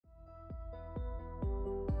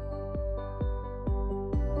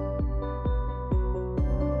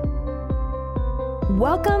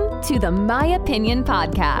Welcome to the My Opinion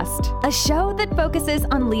Podcast, a show that focuses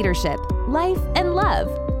on leadership, life, and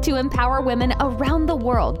love to empower women around the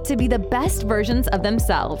world to be the best versions of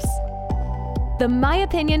themselves. The My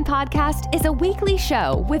Opinion Podcast is a weekly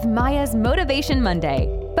show with Maya's Motivation Monday,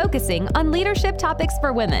 focusing on leadership topics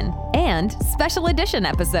for women, and special edition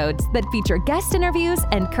episodes that feature guest interviews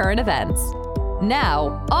and current events.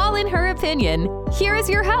 Now, all in her opinion, here is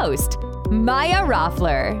your host, Maya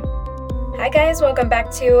Roffler. Hi guys, welcome back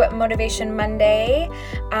to Motivation Monday.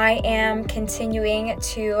 I am continuing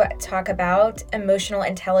to talk about emotional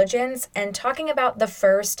intelligence and talking about the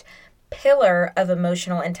first pillar of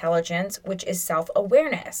emotional intelligence, which is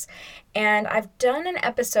self-awareness. And I've done an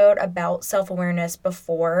episode about self-awareness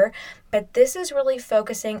before, but this is really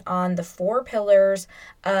focusing on the 4 pillars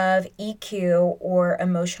of EQ or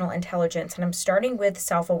emotional intelligence. And I'm starting with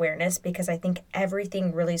self-awareness because I think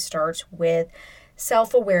everything really starts with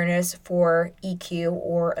self-awareness for EQ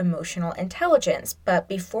or emotional intelligence. But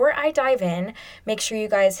before I dive in, make sure you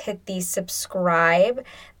guys hit the subscribe,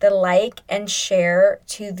 the like, and share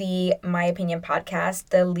to the My Opinion Podcast,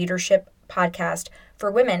 the leadership podcast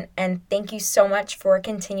for women. And thank you so much for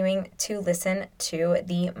continuing to listen to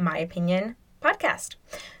the My Opinion Podcast.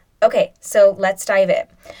 Okay, so let's dive in.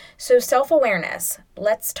 So self-awareness,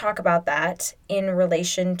 let's talk about that in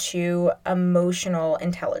relation to emotional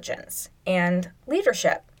intelligence and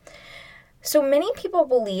leadership. So many people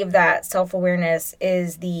believe that self-awareness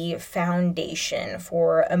is the foundation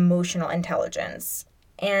for emotional intelligence.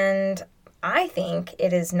 And I think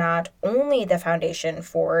it is not only the foundation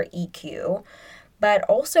for EQ, but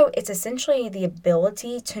also it's essentially the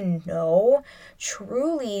ability to know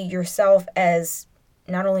truly yourself as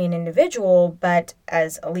not only an individual, but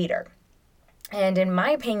as a leader. And in my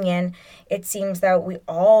opinion, it seems that we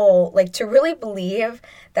all like to really believe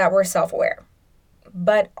that we're self-aware.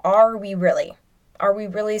 But are we really? Are we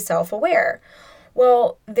really self-aware?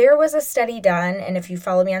 Well, there was a study done, and if you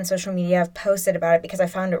follow me on social media, I've posted about it because I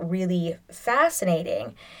found it really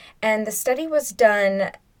fascinating. And the study was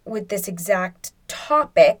done with this exact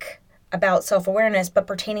topic about self-awareness, but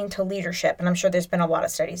pertaining to leadership. And I'm sure there's been a lot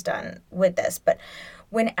of studies done with this. But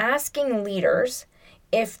when asking leaders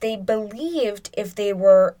if they believed if they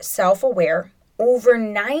were self-aware, over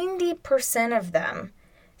 90% of them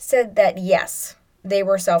said that yes, they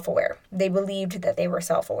were self-aware. They believed that they were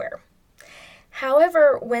self-aware.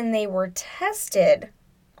 However, when they were tested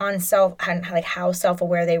on how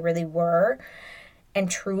self-aware they really were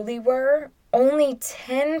and truly were, only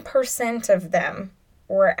 10% of them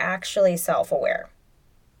were actually self-aware.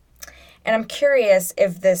 And I'm curious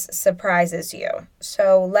if this surprises you.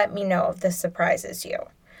 So let me know if this surprises you.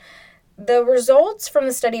 The results from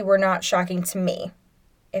the study were not shocking to me,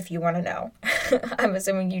 if you want to know. I'm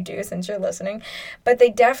assuming you do since you're listening. But they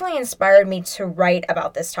definitely inspired me to write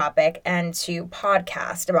about this topic and to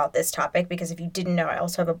podcast about this topic, because if you didn't know, I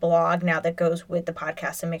also have a blog now that goes with the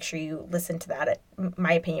podcast, so make sure you listen to that at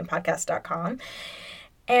myopinionpodcast.com.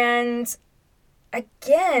 And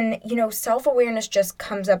again, self-awareness just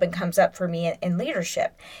comes up for me in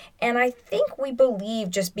leadership. And I think we believe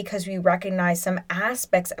just because we recognize some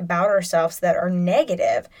aspects about ourselves that are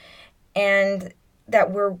negative and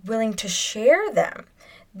that we're willing to share them,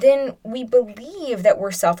 then we believe that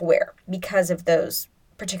we're self-aware because of those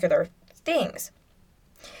particular things.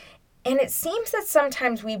 And it seems that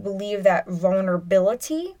sometimes we believe that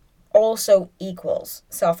vulnerability also equals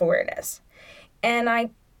self-awareness. And I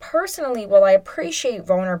personally, while I appreciate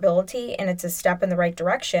vulnerability and it's a step in the right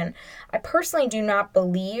direction, I personally do not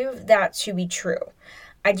believe that to be true.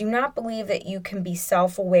 I do not believe that you can be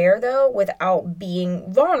self-aware, though, without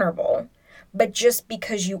being vulnerable. But just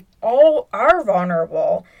because you all are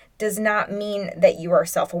vulnerable does not mean that you are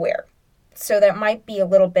self-aware. So that might be a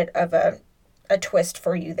little bit of a twist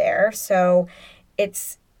for you there. So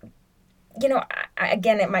it's,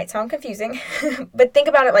 again, it might sound confusing, but think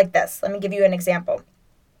about it like this. Let me give you an example.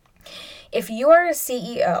 If you are a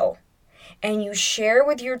CEO and you share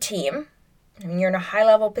with your team, you're in a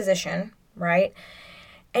high-level position, right?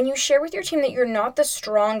 And you share with your team that you're not the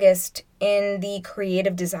strongest in the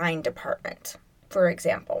creative design department, for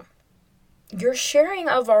example. You're sharing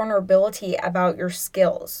a vulnerability about your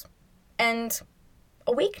skills and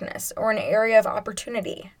a weakness or an area of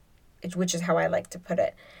opportunity, which is how I like to put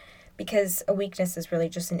it, because a weakness is really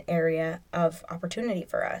just an area of opportunity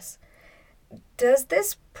for us. Does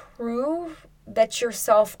this prove that you're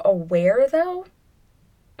self-aware, though?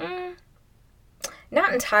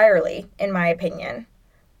 Not entirely, in my opinion.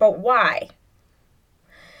 But why?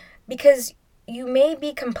 Because you may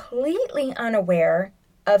be completely unaware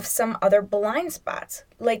of some other blind spots.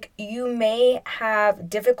 Like you may have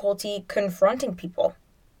difficulty confronting people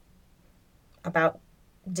about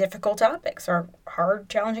difficult topics or hard,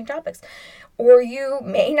 challenging topics. Or you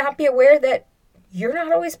may not be aware that you're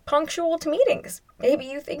not always punctual to meetings. Maybe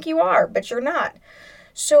you think you are, but you're not.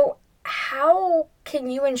 So how can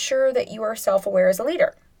you ensure that you are self-aware as a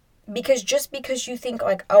leader? Because just because you think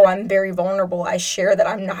like, oh, I'm very vulnerable, I share that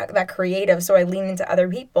I'm not that creative, so I lean into other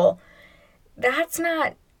people, that's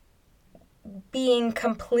not being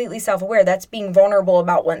completely self-aware. That's being vulnerable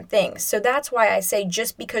about one thing. So that's why I say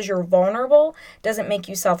just because you're vulnerable doesn't make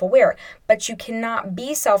you self-aware. But you cannot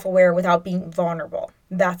be self-aware without being vulnerable.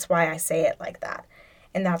 That's why I say it like that.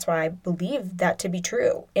 And that's why I believe that to be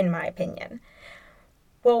true, in my opinion.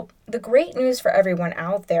 Well, the great news for everyone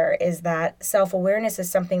out there is that self-awareness is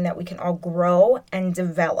something that we can all grow and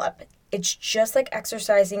develop. It's just like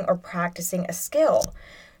exercising or practicing a skill.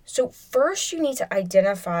 So first you need to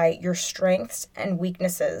identify your strengths and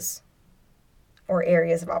weaknesses, or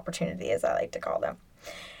areas of opportunity as I like to call them.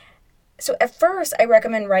 So at first I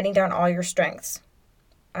recommend writing down all your strengths.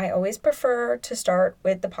 I always prefer to start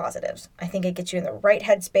with the positives. I think it gets you in the right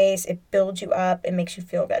headspace, it builds you up, it makes you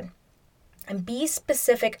feel good. And be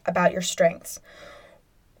specific about your strengths,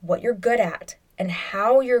 what you're good at, and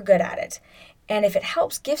how you're good at it. And if it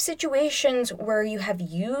helps, give situations where you have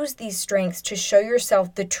used these strengths to show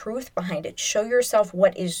yourself the truth behind it. Show yourself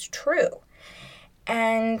what is true.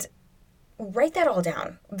 And write that all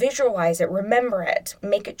down. Visualize it. Remember it.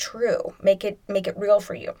 Make it true. Make it real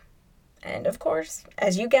for you. And of course,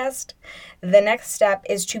 as you guessed, the next step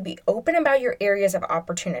is to be open about your areas of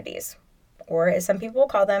opportunities, or as some people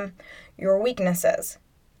call them, your weaknesses.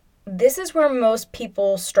 This is where most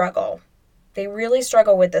people struggle. They really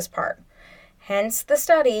struggle with this part. Hence the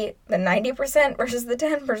study, the 90% versus the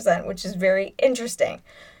 10%, which is very interesting.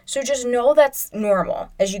 So just know that's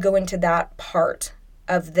normal as you go into that part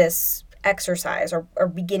of this exercise or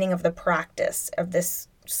beginning of the practice of this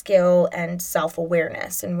skill and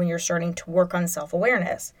self-awareness, and when you're starting to work on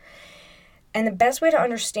self-awareness. And the best way to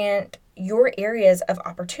understand your areas of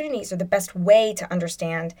opportunities, or the best way to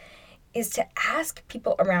understand, is to ask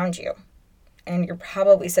people around you. And you're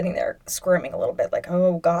probably sitting there squirming a little bit like,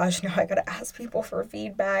 oh gosh, now I gotta ask people for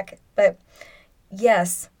feedback. But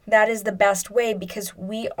yes, that is the best way because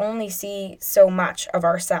we only see so much of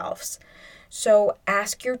ourselves. So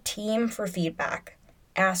ask your team for feedback.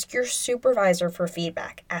 Ask your supervisor for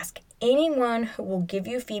feedback. Ask anyone who will give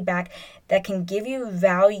you feedback that can give you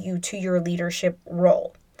value to your leadership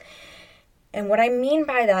role. And what I mean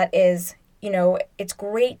by that is, it's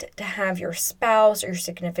great to have your spouse or your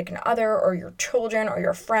significant other or your children or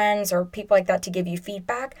your friends or people like that to give you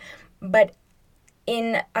feedback. But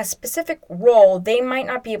in a specific role, they might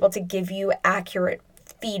not be able to give you accurate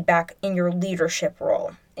feedback in your leadership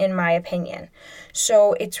role, in my opinion.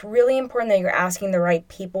 So it's really important that you're asking the right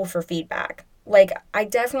people for feedback. Like, I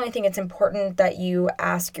definitely think it's important that you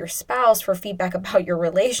ask your spouse for feedback about your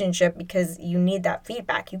relationship because you need that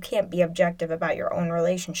feedback. You can't be objective about your own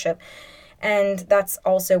relationship. And that's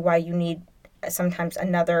also why you need sometimes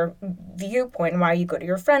another viewpoint, why you go to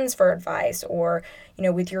your friends for advice, or,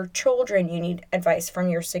 with your children, you need advice from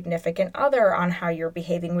your significant other on how you're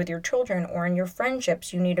behaving with your children, or in your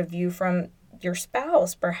friendships, you need a view from your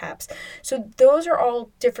spouse, perhaps. So those are all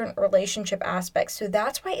different relationship aspects. So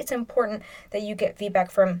that's why it's important that you get feedback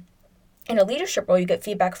from, in a leadership role, you get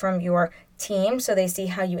feedback from your team so they see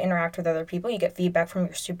how you interact with other people. You get feedback from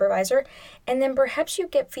your supervisor, and then perhaps you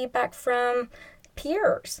get feedback from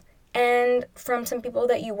peers and from some people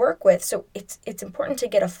that you work with. So it's important to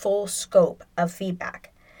get a full scope of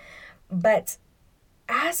feedback. But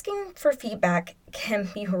asking for feedback can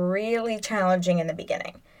be really challenging in the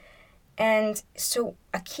beginning. And so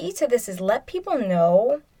a key to this is let people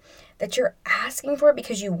know that you're asking for it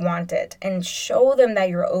because you want it, and show them that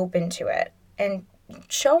you're open to it. And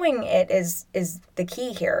showing it is the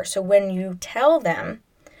key here. So when you tell them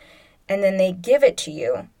and then they give it to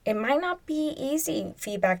you, it might not be easy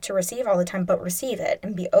feedback to receive all the time, but receive it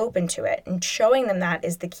and be open to it. And showing them that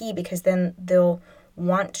is the key, because then they'll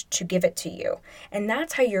want to give it to you. And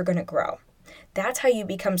that's how you're going to grow. That's how you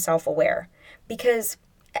become self-aware. Because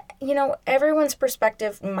everyone's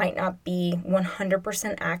perspective might not be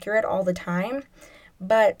 100% accurate all the time,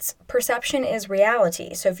 but perception is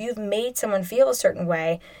reality. So if you've made someone feel a certain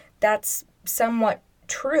way, that's somewhat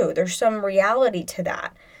true. There's some reality to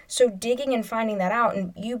that. So digging and finding that out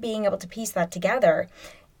and you being able to piece that together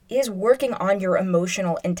is working on your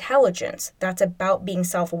emotional intelligence. That's about being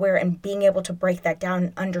self-aware and being able to break that down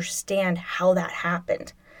and understand how that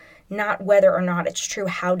happened. not whether or not it's true.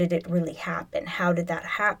 How did it really happen? How did that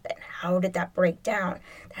happen? How did that break down?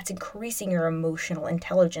 That's increasing your emotional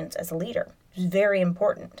intelligence as a leader. It's very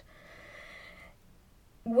important.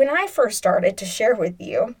 When I first started to share with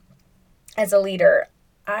you as a leader,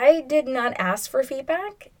 I did not ask for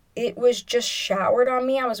feedback. It was just showered on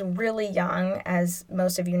me. I was really young, as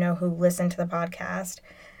most of you know who listen to the podcast.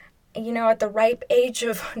 At the ripe age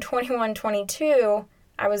of 21, 22,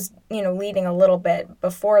 I was, leading a little bit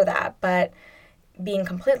before that, but being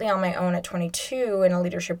completely on my own at 22 in a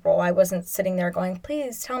leadership role, I wasn't sitting there going,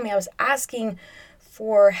 please tell me. I was asking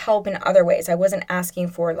for help in other ways. I wasn't asking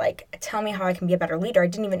for tell me how I can be a better leader. I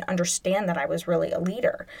didn't even understand that I was really a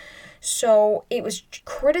leader. So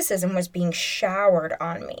criticism was being showered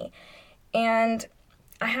on me. And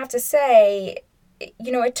I have to say,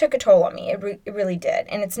 it took a toll on me. It really did.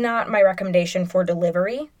 And it's not my recommendation for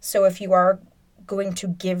delivery. So if you are going to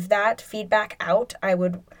give that feedback out, I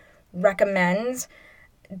would recommend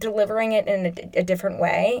delivering it in a different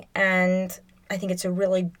way. And I think it's a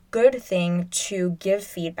really good thing to give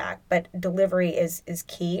feedback, but delivery is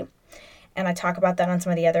key. And I talk about that on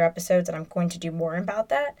some of the other episodes, and I'm going to do more about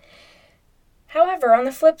that. However, on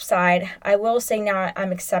the flip side, I will say now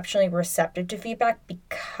I'm exceptionally receptive to feedback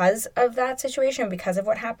because of that situation, because of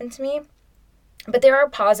what happened to me. But there are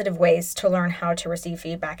positive ways to learn how to receive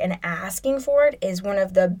feedback, and asking for it is one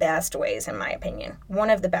of the best ways, in my opinion. One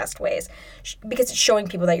of the best ways, because it's showing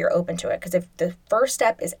people that you're open to it. Because if the first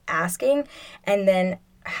step is asking and then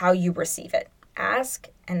how you receive it. Ask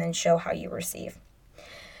and then show how you receive.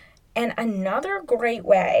 And another great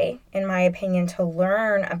way, in my opinion, to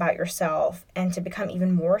learn about yourself and to become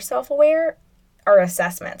even more self-aware are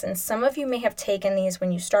assessments. And some of you may have taken these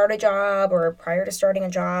when you start a job or prior to starting a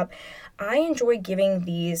job. I enjoy giving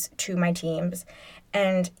these to my teams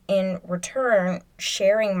and in return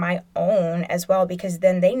sharing my own as well, because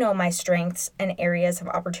then they know my strengths and areas of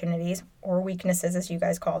opportunities, or weaknesses as you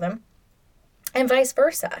guys call them, and vice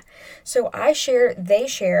versa. So I share, they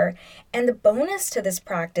share, and the bonus to this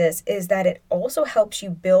practice is that it also helps you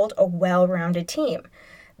build a well-rounded team.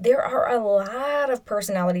 There are a lot of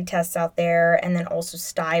personality tests out there, and then also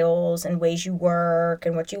styles and ways you work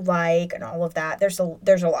and what you like and all of that. There's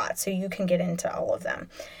a lot, so you can get into all of them.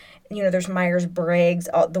 There's Myers-Briggs,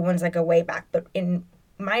 the ones that go way back, but in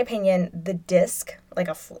my opinion, the DISC,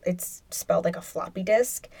 it's spelled like a floppy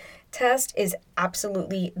disk test, is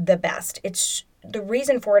absolutely the best. The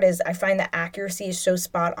reason for it is I find the accuracy is so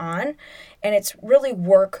spot on, and it's really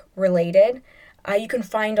work related. You can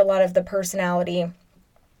find a lot of the personality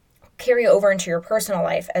carry over into your personal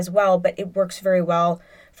life as well, but it works very well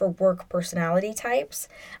for work personality types.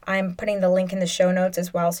 I'm putting the link in the show notes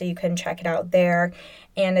as well, so you can check it out there,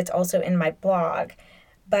 and it's also in my blog.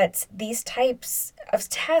 But these types of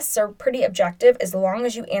tests are pretty objective as long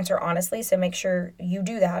as you answer honestly, so make sure you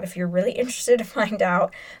do that if you're really interested to find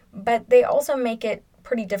out. But they also make it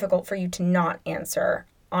pretty difficult for you to not answer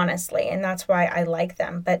honestly, and that's why I like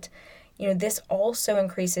them. But this also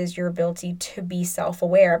increases your ability to be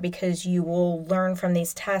self-aware, because you will learn from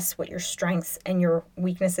these tests what your strengths and your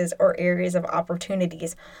weaknesses or areas of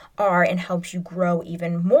opportunities are, and helps you grow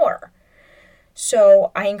even more.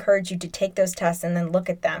 So I encourage you to take those tests and then look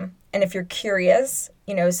at them. And if you're curious,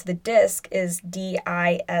 so the DISC is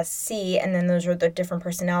DISC, and then those are the different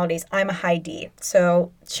personalities. I'm a high D,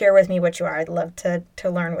 so share with me what you are. I'd love to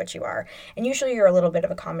learn what you are. And usually you're a little bit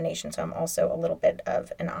of a combination, so I'm also a little bit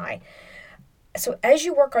of an I. So as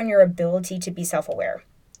you work on your ability to be self-aware,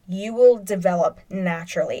 you will develop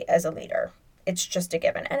naturally as a leader. It's just a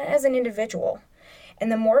given. And as an individual. And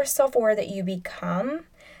the more self-aware that you become,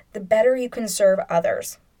 the better you can serve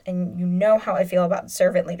others. And you know how I feel about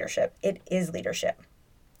servant leadership. It is leadership.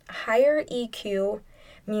 Higher EQ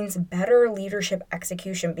means better leadership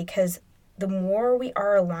execution, because the more we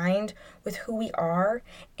are aligned with who we are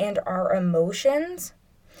and our emotions,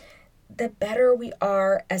 the better we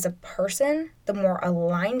are as a person, the more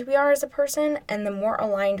aligned we are as a person, and the more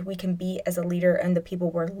aligned we can be as a leader and the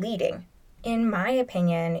people we're leading. In my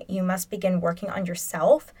opinion, you must begin working on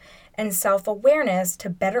yourself and self-awareness to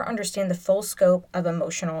better understand the full scope of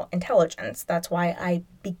emotional intelligence. That's why I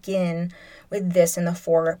begin with this in the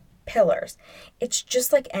 4 pillars. It's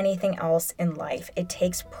just like anything else in life. It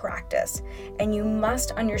takes practice, and you must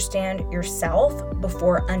understand yourself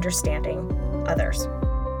before understanding others.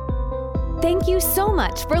 Thank you so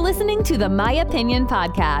much for listening to the My Opinion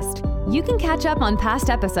Podcast. You can catch up on past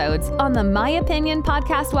episodes on the My Opinion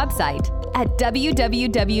Podcast website at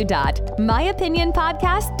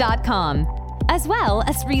www.myopinionpodcast.com, as well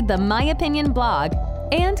as read the My Opinion blog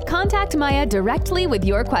and contact Maya directly with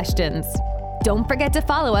your questions. Don't forget to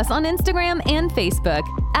follow us on Instagram and Facebook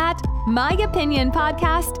at My Opinion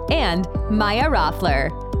Podcast and Maya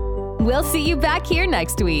Roffler. We'll see you back here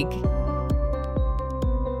next week.